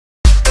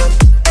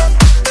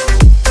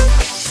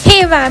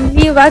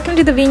family, welcome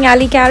to the Being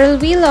Allycaral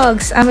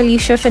vlogs. I'm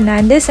Alisha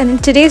Fernandes, and in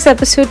today's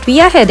episode we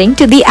are heading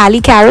to the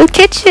Allycaral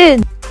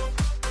kitchen.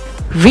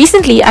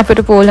 Recently I put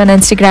a poll on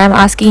Instagram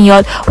asking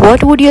y'all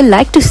what would you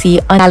like to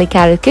see on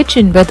Allycaral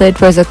kitchen, whether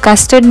it was a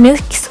custard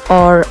mix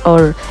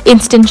or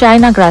instant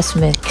china grass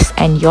mix,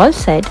 and y'all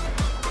said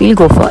we'll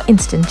go for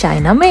instant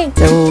china mix.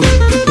 So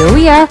here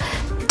we are.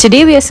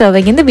 Today we are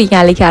serving in the Being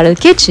Allycaral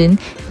kitchen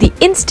the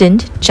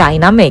instant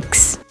china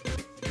mix.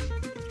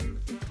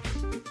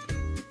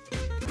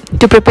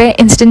 To prepare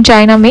instant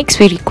china mix,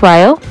 we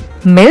require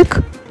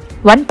milk,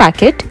 1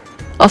 packet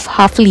of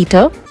half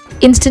liter,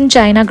 instant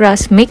china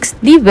grass mix,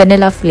 the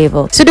vanilla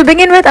flavor. So to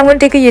begin with, I'm going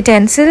to take a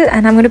utensil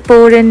and I'm going to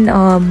pour in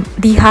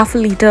the half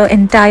liter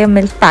entire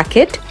milk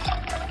packet.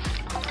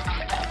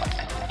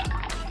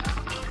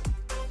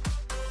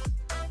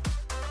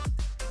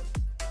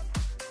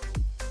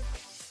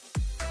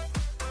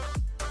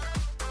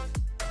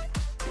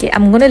 Okay,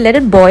 I'm going to let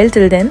it boil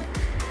till then.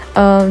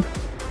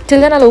 Till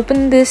then I'll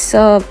open this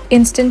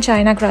instant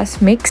china grass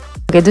mix.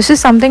 Okay, this is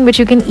something which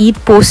you can eat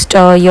post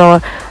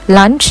your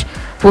lunch,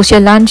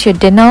 your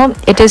dinner.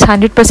 It is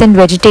 100%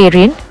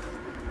 vegetarian.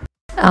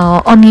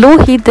 On low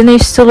heat, then you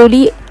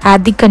slowly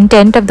add the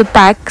content of the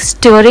pack,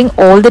 stirring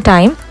all the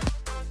time.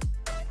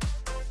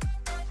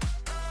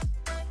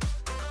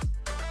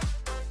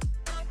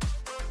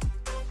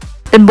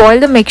 Then boil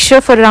the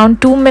mixture for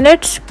around 2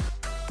 minutes.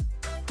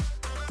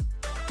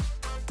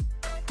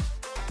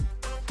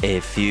 A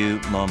few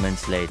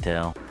moments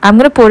later, I'm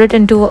going to pour it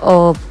into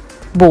a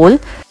bowl.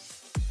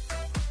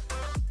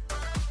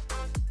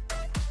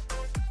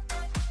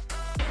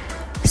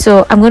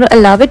 So I'm going to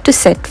allow it to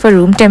set for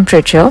room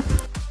temperature.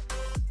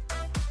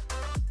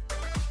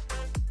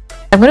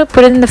 I'm going to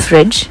put it in the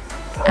fridge,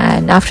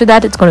 and after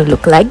that it's going to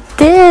look like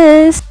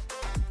this.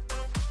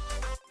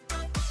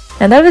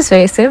 And that was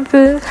very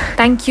simple.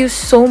 Thank you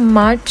so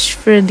much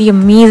for the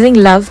amazing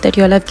love that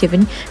you all have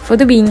given for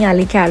the Being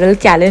Allycaral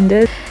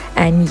calendar.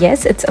 And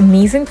yes, it's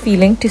amazing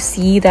feeling to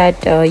see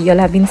that you all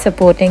have been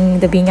supporting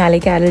the Being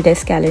Allycaral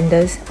desk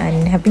calendars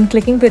and have been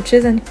clicking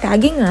pictures and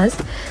tagging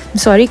us. I'm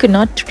sorry I could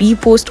not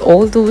repost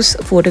all those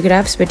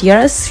photographs, but here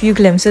are a few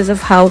glimpses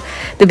of how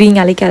the Being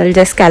Allycaral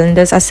desk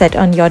calendars are set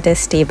on your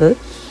desk table.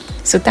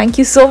 So thank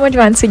you so much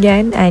once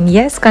again, and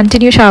yes,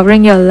 continue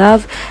showering your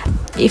love.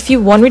 If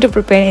you want me to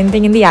prepare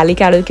anything in the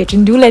Allycaral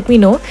kitchen, do let me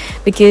know,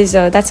 because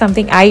that's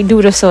something I do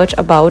research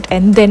about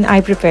and then I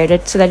prepare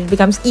it so that it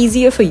becomes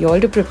easier for you all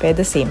to prepare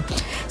the same.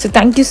 So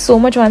thank you so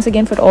much once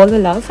again for all the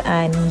love,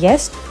 and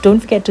yes, don't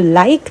forget to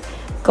like,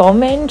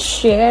 comment,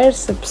 share,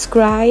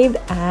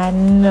 subscribe,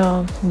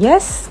 and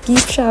yes, keep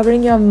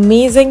showering your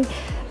amazing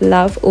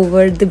love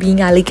over the Being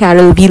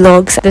Allycaral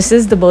vlogs. This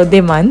is the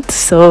birthday month,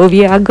 so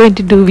we are going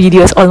to do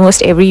videos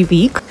almost every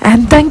week.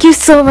 And thank you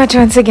so much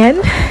once again.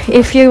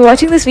 If you're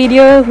watching this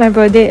video, my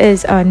birthday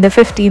is on the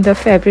 15th of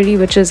February,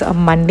 which is a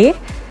Monday.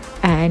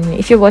 And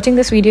if you're watching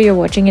this video, you're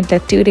watching it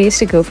at 2 days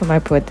to go for my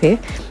birthday.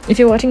 If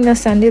you're watching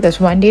this Sunday,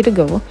 there's 1 day to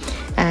go.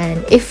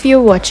 And if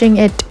you're watching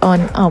it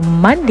on a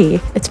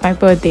Monday, it's my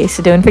birthday,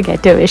 so don't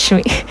forget to wish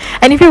me.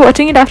 And if you're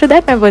watching it after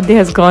that, my birthday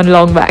has gone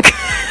long back.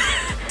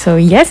 So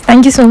yes,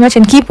 thank you so much,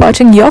 and keep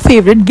watching your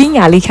favorite Being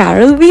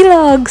Allycaral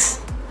vlogs.